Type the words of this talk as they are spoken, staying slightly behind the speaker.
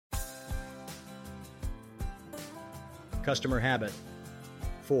Customer habit.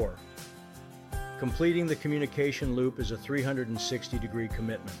 4. Completing the communication loop is a 360-degree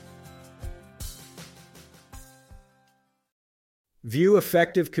commitment. View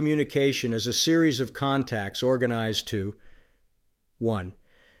effective communication as a series of contacts organized to 1.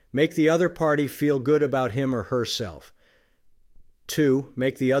 Make the other party feel good about him or herself. 2.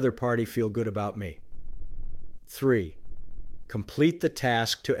 Make the other party feel good about me. 3. Complete the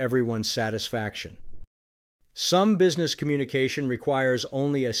task to everyone's satisfaction. Some business communication requires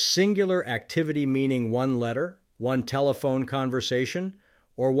only a singular activity, meaning one letter, one telephone conversation,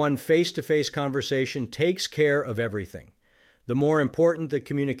 or one face-to-face conversation takes care of everything. The more important the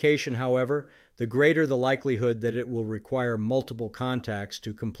communication, however, the greater the likelihood that it will require multiple contacts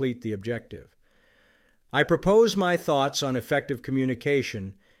to complete the objective. I propose my thoughts on effective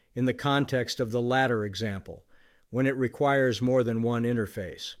communication in the context of the latter example, when it requires more than one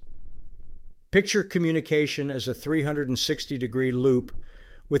interface. Picture communication as a 360-degree loop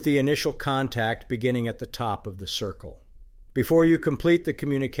with the initial contact beginning at the top of the circle. Before you complete the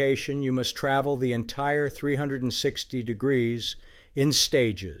communication, you must travel the entire 360 degrees in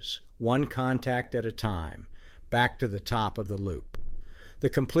stages, one contact at a time, back to the top of the loop. The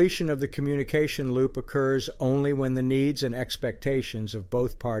completion of the communication loop occurs only when the needs and expectations of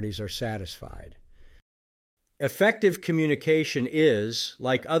both parties are satisfied. Effective communication is,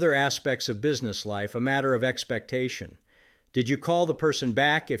 like other aspects of business life, a matter of expectation. Did you call the person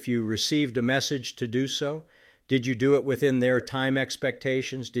back if you received a message to do so? Did you do it within their time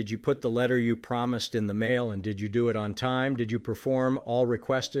expectations? Did you put the letter you promised in the mail, and did you do it on time? Did you perform all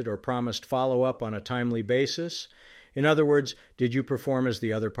requested or promised follow-up on a timely basis? In other words, did you perform as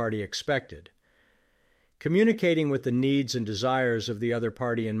the other party expected? Communicating with the needs and desires of the other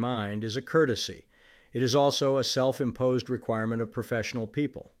party in mind is a courtesy. It is also a self-imposed requirement of professional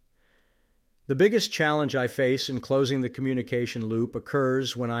people. The biggest challenge I face in closing the communication loop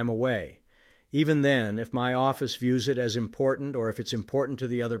occurs when I'm away. Even then, if my office views it as important, or if it's important to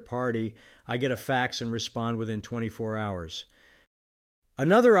the other party, I get a fax and respond within 24 hours.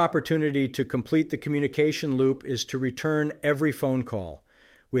 Another opportunity to complete the communication loop is to return every phone call.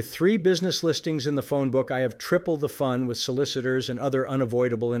 With 3 business listings in the phone book, I have tripled the fun with solicitors and other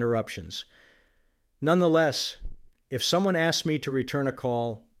unavoidable interruptions. Nonetheless, if someone asks me to return a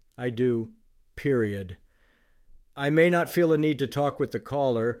call, I do, period. I may not feel a need to talk with the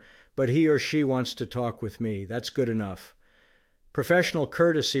caller, but he or she wants to talk with me. That's good enough. Professional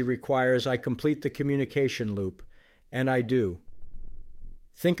courtesy requires I complete the communication loop, and I do.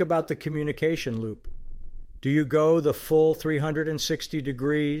 Think about the communication loop. Do you go the full 360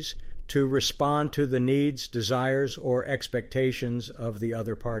 degrees to respond to the needs, desires, or expectations of the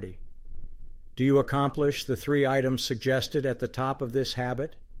other party? Do you accomplish the 3 items suggested at the top of this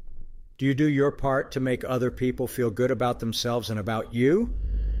habit? Do you do your part to make other people feel good about themselves and about you?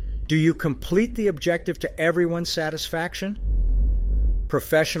 Do you complete the objective to everyone's satisfaction?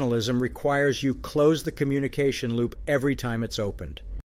 Professionalism requires you close the communication loop every time it's opened.